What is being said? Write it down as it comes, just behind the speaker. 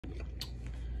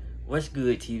What's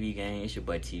good, TV gang? It's your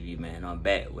boy TV, man. I'm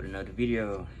back with another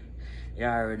video. Y'all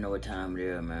already know what time it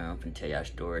is, man. I'm finna tell y'all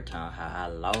story time how I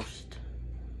lost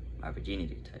my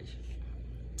virginity type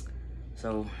shit.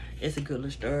 So it's a good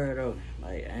little story though.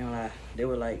 Like, I ain't gonna lie, they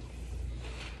were like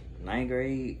 9th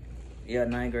grade. Yeah,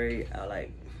 9th grade. I was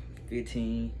like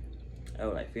 15. I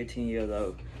was like 15 years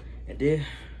old, and then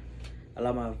I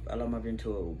lost my virginity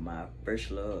to my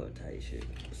first love type shit.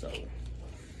 So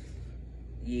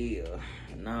yeah,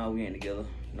 now we ain't together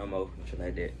no more, shit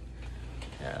like that.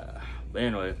 But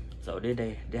anyway, so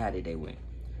that how that day went.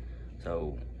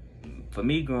 So for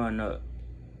me growing up,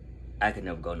 I could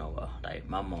never go nowhere. Like,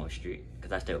 my mom was strict,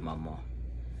 cause I stayed with my mom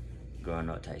growing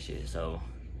up type shit. So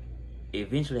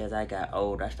eventually, as I got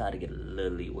old, I started to get a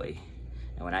little leeway,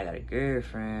 and when I got a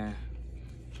girlfriend,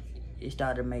 it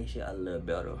started to make shit a little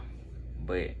better.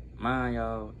 But mind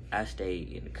y'all, I stayed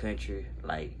in the country,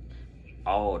 like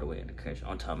all the way in the country.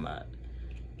 I'm talking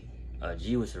about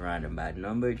G was surrounded by a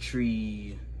number of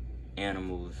trees,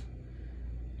 animals,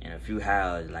 and a few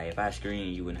houses. Like, if I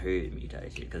screamed, you wouldn't hear me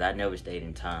type shit. Cause I never stayed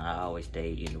in town. I always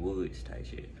stayed in the woods type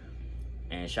shit.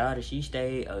 And Shawty, she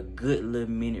stayed a good little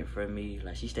minute from me.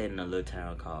 Like, she stayed in a little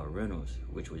town called Reynolds,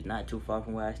 which was not too far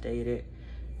from where I stayed at.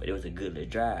 But it was a good little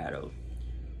drive though.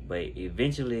 But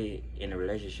eventually, in the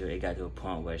relationship, it got to a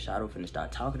point where Shawty was finna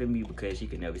start talking to me because she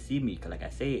could never see me. Cause like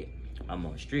I said, I'm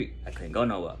on the street. I couldn't go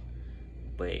nowhere.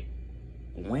 But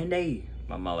one day,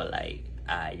 my mom was like,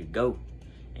 alright, you go.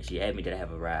 And she asked me, did I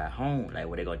have a ride home? Like,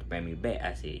 were they going to bring me back?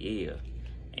 I said, yeah.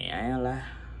 And I ain't lie,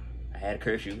 I had a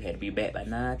curfew. Had to be back by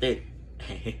 9:30.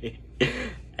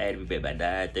 I had to be back by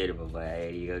 9:30 before I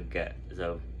had to go.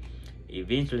 So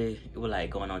eventually, it was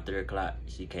like going on 3 o'clock.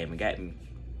 She came and got me.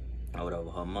 Over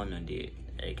her mom did.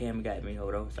 They came and got me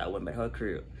over. So I went back to her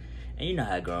crib. And you know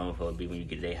how grown folks be when you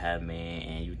get their high, man,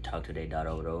 and you talk to their daughter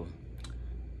over.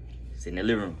 Sit in the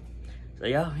living room. So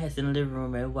y'all had sit in the living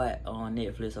room, man, watch on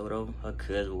Netflix over. Her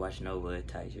cousin was watching over her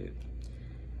type shit.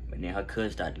 But then her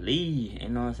cousin started to leave, you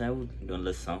know what I'm saying? We were doing a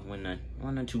little something,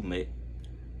 wasn't too much.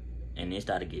 And then it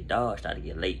started to get dark, started to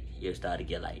get late. It started to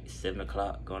get like 7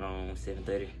 o'clock, going on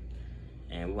 7:30.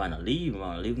 And we wanna leave,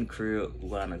 the crib, we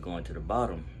wanna go into the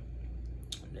bottom.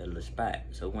 That little spot.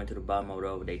 So we went to the bottom over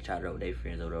there. They chatted up with their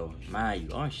friends over there. Mind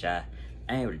you, I'm shy.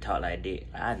 I ain't really talk like that.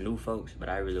 I knew folks, but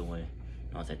I really wasn't,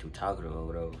 you know what I'm saying, too talkative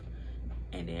over there.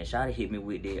 And then Shawty hit me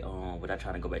with that, without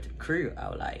trying to go back to the crib. I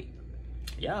was like,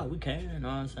 yeah, we can, you know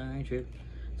what I'm saying, I ain't tripping.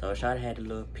 So Shawty had the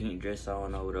little pink dress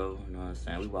on over there, you know what I'm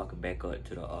saying. We walking back up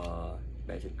to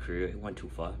the crib. It wasn't too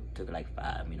far. It took like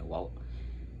 5-minute walk.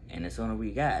 And as soon as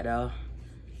we got there,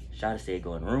 Shawty said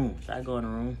go in the room. So I go in the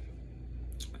room.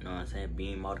 You know what I'm saying?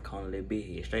 Beam out the corner a little bit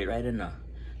here. Straight right in there.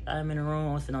 I'm in the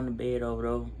room. I'm sitting on the bed over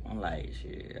there. I'm like,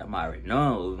 shit, I'm already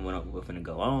knowing we're finna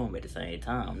go on. But at the same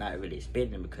time, I'm not really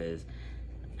expecting because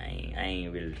I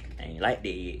ain't like that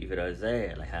yet. You feel what I'm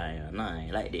saying? Like, I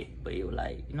ain't like that. But it was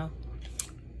like, you know,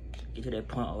 get to that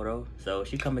point over there. So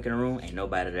she come back in the room. Ain't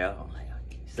nobody there. I'm like,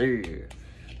 sir.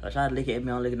 So I tried to look at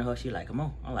me. I'm looking at her. She like, come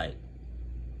on. I'm like,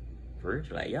 for real?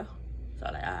 She like, yeah. So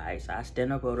I'm like, all right. So I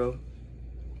stand up over there.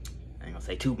 I ain't gonna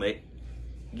say too much.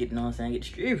 Get, you know what I'm saying, get the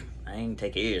strip. I ain't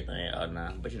take everything out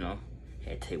now, but you know,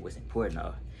 had to take what's important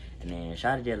off. And then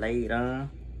Shawty just laid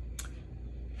on,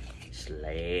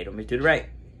 slid on me to the right.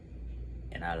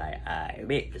 And I was like, alright,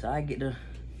 bet. So I get the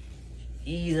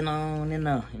easing on in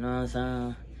there, you know what I'm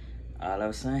saying? All I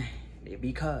was saying, they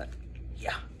be caught.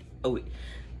 Yeah. Oh, wait.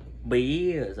 But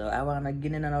yeah, so I wound up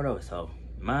getting in there though. So,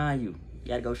 mind you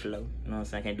gotta go slow, you know what I'm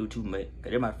saying? Can't do too much.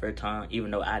 Cause it's my first time,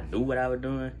 even though I knew what I was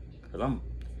doing. Cause I ain't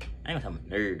gonna tell I'm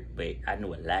a nerd, but I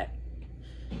knew a lot.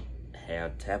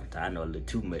 Half the time I know a little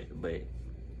too much, but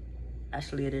I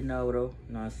slid in though, you know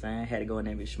what I'm saying? Had to go in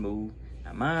there and be smooth.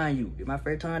 Now mind you, it's my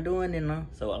first time doing it now.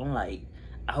 So I'm like,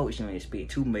 I hope she don't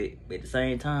expect too much, but at the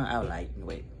same time, I was like,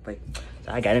 wait. So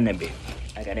I got in that bit.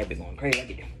 I got that bit going crazy. I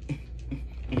get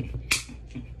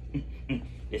there.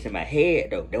 It's in my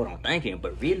head though, that's what I'm thinking,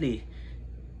 but really,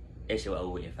 that shit was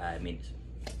over in 5 minutes.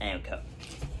 I ain't cut.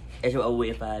 That shit was over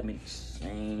in 5 minutes. I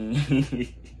ain't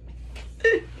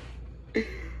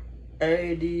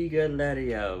gonna lie to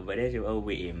y'all, but that shit was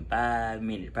over in 5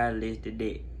 minutes. Probably less than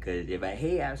that. Cause if I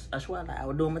had, I swear like I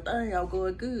was doing my thing, I was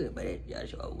going good. But that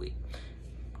shit was over with. You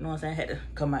know what I'm saying? Had to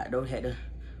come out though, had to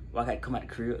walk out, come out the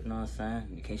crib, you know what I'm saying?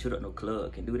 You can't shoot up no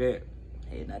club, can't do that.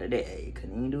 Hey, none of that. Hey,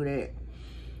 couldn't even do that.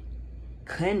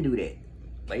 Couldn't do that.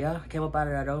 But y'all came up out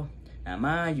of there though. Now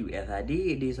mind you, if I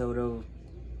did this over though,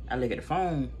 I look at the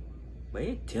phone, but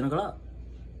it's 10 o'clock.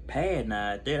 Past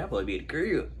 9:30, I'm supposed to be at the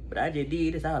crib. But I just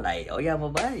did this. I was like, oh yeah, my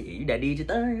boy, you done did your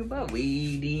thing, but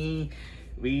we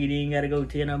We ain't gotta go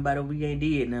tell nobody we ain't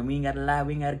did nothing. We ain't gotta lie,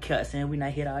 we ain't gotta cut saying we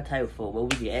not hit all type of folk, but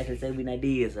we can actually say we not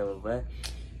did something, but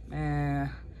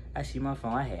man, I see my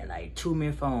phone, I had like 2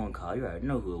 minute phone call. You already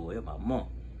know who it was. It was my mom.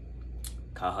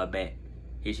 Call her back.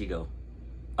 Here she go.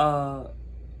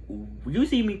 You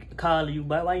see me calling you,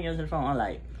 but why you answer the phone? I'm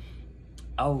like,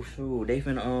 oh shoot, they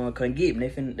finna come get me.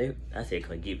 I said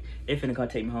come get me. They finna come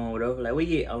take me home, whatever. Like, where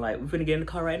you at? I'm like, we finna get in the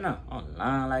car right now. I'm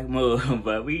lying like mud,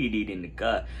 but we need in the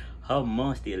car. Her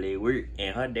mom still at work,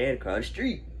 and her dad across the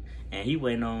street, and he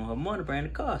waiting on her mom to bring the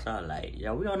car. So I'm like,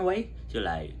 yo, we on the way? She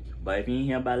like, but if you ain't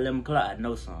here by 11 o'clock, I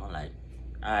know something. I'm like,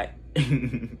 all right,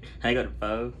 hang up the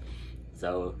phone.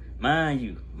 So mind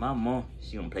you, my mom,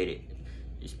 she gonna play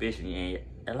that, especially,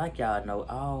 and like y'all know,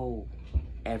 all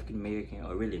African American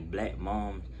or really black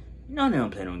moms, you know they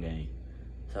don't play no game.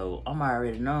 So I'm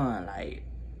already knowing like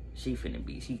she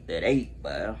 38,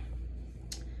 but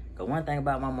cause one thing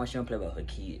about my mom, she don't play about her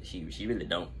kids. She really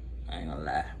don't. I ain't gonna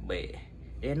lie. But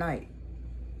that night,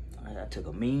 I took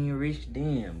a mean risk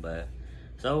then. But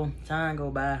so time go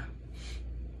by.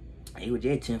 It was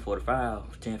just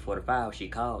 10:45. She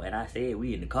called and I said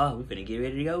we in the car. We finna get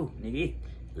ready to go, nigga.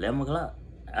 11 o'clock.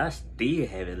 I still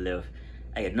haven't left.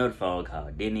 I got another phone call.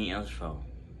 Didn't even answer the phone.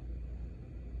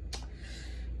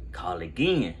 Call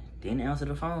again. Didn't answer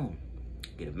the phone.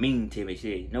 Get a mean to me.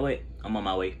 Shit. You know what? I'm on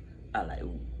my way. I like,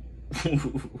 ooh.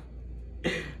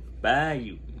 Bye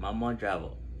you. My mom drive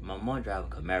a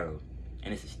Camaro.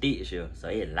 And it's a stick shift. So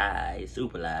it loud. It's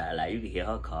super loud. Like you can hear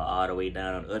her car all the way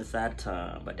down on the other side of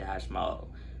town. But that's how small.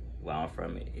 Where I'm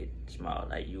from, it's small.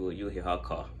 Like you'll hear her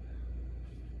car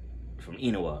from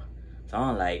anywhere. So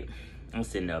I'm like, I'm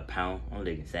sitting there a pound, I'm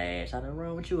looking sad. Shot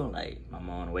wrong with you? I'm like, my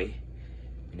mom on the way.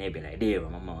 And they be like, there, my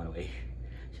mom on the way.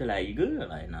 She like, you good? I'm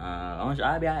like, nah,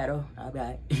 I'll be alright though. I'll be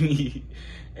alright.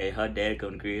 Hey, her dad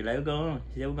come to the crib, like, what's going on?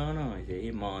 She said, what's going on? He said,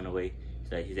 his mom on the way.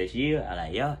 He said, she here? I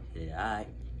like, yeah. He said, alright.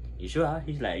 You sure?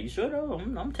 He's like, you sure though?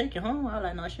 I'm taking home. I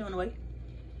like, no, she on the way.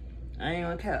 I ain't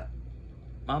gonna cap.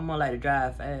 My mom like to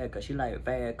drive fast, cause she like a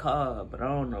fast car, but I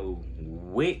don't know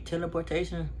what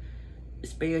teleportation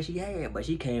spell she had, but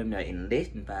she came there in less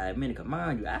than 5 minutes. Cause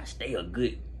mind you, I stay a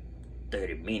good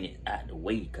 30 minutes out the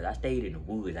way, cause I stayed in the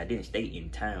woods. I didn't stay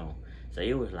in town, so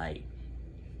it was like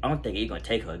I don't think it's gonna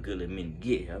take her a good little minute to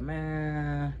get here,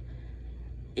 man.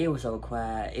 It was so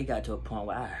quiet. It got to a point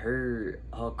where I heard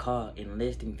her car in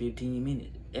less than 15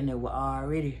 minutes, and it was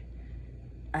already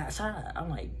outside. I'm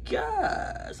like,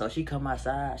 God. So she come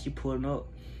outside. She pulling up,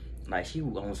 like she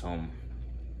was on some.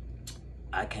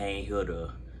 I can't hear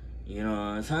the. You know what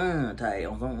I'm saying?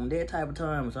 Type, on that type of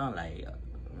time. So I'm like,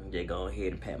 just go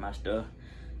ahead and pack my stuff.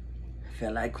 I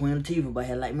felt like Queen Latifah, but I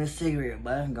had like me a cigarette,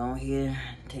 but go ahead,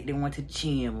 take that one to the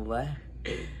chin, boy.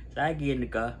 So I get in the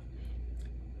car.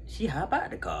 She hop out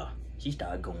the car. She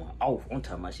started going off. I'm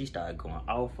talking about she started going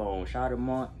off on Shawty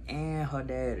mom and her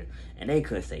daddy. And they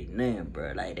couldn't say nothing,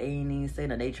 bro. Like, they ain't even say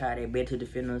nothing. They tried their best to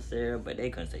defend themselves, but they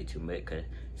couldn't say too much. Cause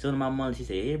soon as my mom, she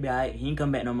said, he'll be alright. He ain't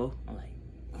come back no more. I'm like,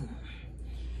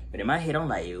 But in my head, I'm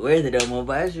like, where's the dumb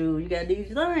mobile shoe? You got these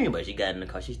things. But she got in the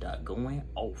car. She started going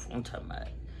off. I'm talking about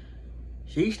it.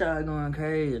 She started going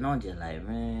crazy. And I'm just like,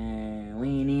 man, we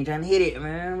ain't even trying to hit it,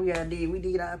 man. We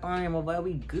did our thing, mobile.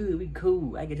 We good. We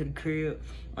cool. I get to the crib.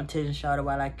 I'm telling Shawty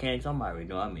while I can. So I'm already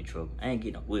know I'm in trouble. I ain't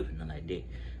getting no whipping nothing like that.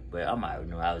 But I'm already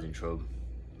know I was in trouble.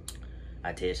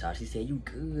 I tell Shawty, she said, you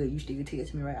good. You still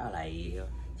text me, right? I like, yeah.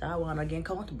 So I wound up getting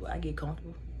comfortable. I get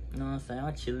comfortable. You know what I'm saying?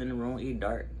 I'm chilling in the room. It's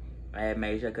dark. I had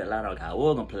made sure I cut a light on. I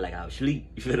was gonna play like I was asleep.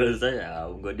 You feel what I'm saying? I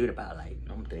was gonna do the power like,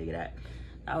 I'm gonna take it out.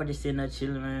 I was just sitting there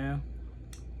chilling, man.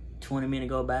 20 minutes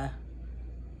go by.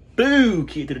 Boom!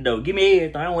 Kid to the door. Give me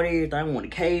everything. I want everything. I want the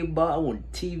cable. I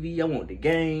want the TV. I want the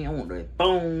game. I want the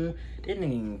phone. That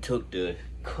nigga took the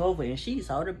cover and she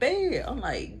saw the bed. I'm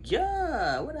like,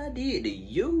 God, what I did to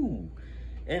you?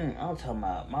 And I'm talking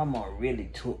about my mom really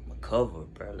took my cover,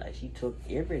 bro. Like, she took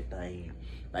everything.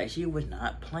 Like, she was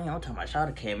not playing. I'm talking about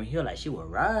Shawty came in here like she was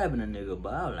robbing a nigga,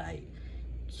 but I was like,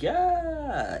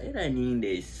 yeah, it ain't even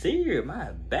that serious.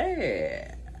 My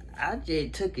bad. I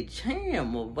just took a chance,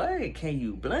 my boy. Can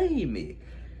you blame me?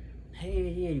 Hell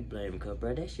yeah, you blame me, cause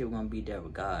bro, that shit gonna be there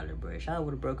regardless, bro. If I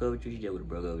would've broke up with you, she just would've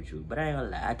broke up with you. But I ain't gonna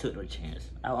lie, I took no chance.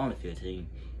 I was only 15.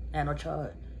 I had no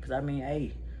charge. Cause I mean,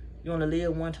 hey, you wanna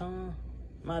live one time?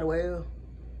 Might as well.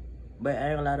 But I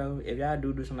ain't gonna lie though, if y'all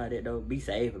do something like that though, be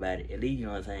safe about it. At least, you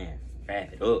know what I'm saying?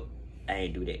 Wrap it up. I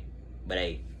ain't do that. But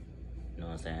hey, you know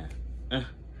what I'm saying?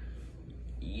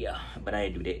 Yeah, but I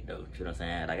ain't do that though. You know what I'm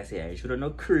saying? Like I said, I ain't shoot up no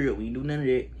crib. We ain't do none of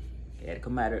that. You had to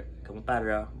come up out of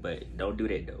there. But don't do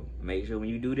that though. Make sure when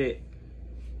you do that, you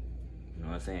know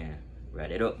what I'm saying?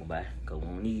 Write it up, my boy, cause we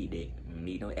don't need that. We don't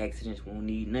need no accidents, we don't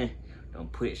need nothing.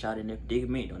 Don't put shot in that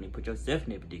predicament, don't even put yourself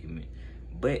in that predicament.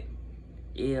 But,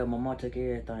 yeah, my mom took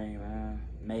everything, man.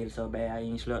 Made it so bad I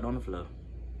ain't slept on the floor.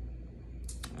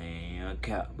 Man,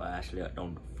 cap, but I slept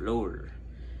on the floor.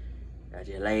 I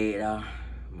just laid down,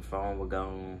 my phone was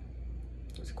gone.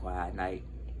 It was a quiet night.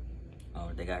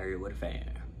 Only thing I heard was a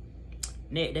fan.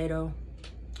 Next day though,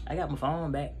 I got my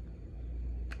phone back.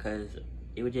 Cause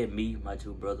it was just me, my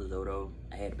two brothers though.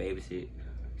 I had to babysit.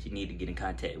 She needed to get in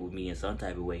contact with me in some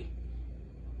type of way.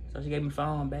 So she gave me the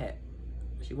phone back.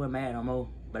 She wasn't mad no more.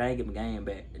 But I didn't get my game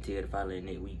back until the following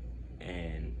next week.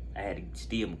 And I had to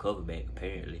steal my cover back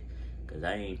apparently. Cause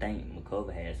I didn't think my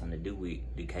cover had something to do with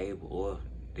the cable or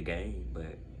the game.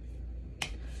 But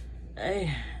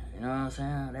hey, you know what I'm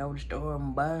saying? That was the story,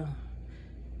 my boy.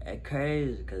 That's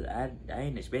crazy, cause I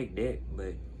didn't expect that,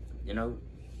 but you know,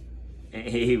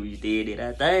 we still did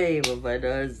our thing, but you know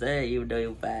what I'm saying? Even though it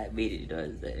was 5 minutes, you know what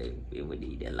I'm saying? It wouldn't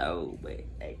need that long, but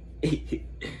hey,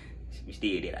 we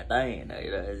still did our thing, though, you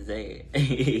know what I'm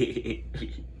saying?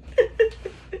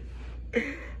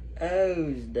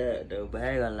 Oh, snap, though, but I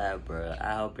ain't gonna lie, bro.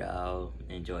 I hope y'all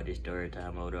enjoyed this story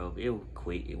time, though. It was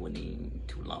quick, it wasn't even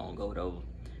too long ago, though.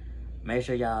 Make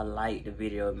sure y'all like the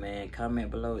video, man.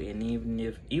 Comment below, and even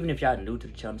if y'all new to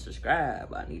the channel,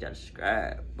 subscribe. I need y'all to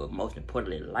subscribe, but most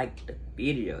importantly, like the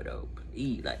video though.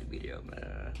 Please like the video,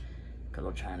 man. Cause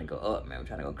I'm trying to go up, man. I'm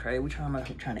trying to go crazy. I'm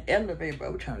trying to elevate,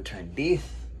 bro. We're trying to turn this.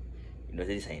 You know,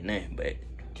 this ain't nothing, but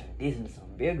turn this into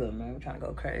something bigger, man. We're trying to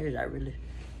go crazy. I really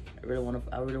wanna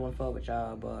fuck with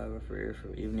y'all, boy. For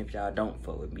real. Even if y'all don't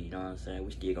fuck with me, you know what I'm saying?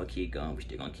 We still gonna keep going. We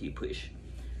still gonna keep pushing,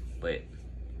 but.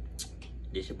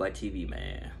 This your boy TV,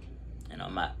 man, and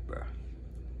I'm out, bro.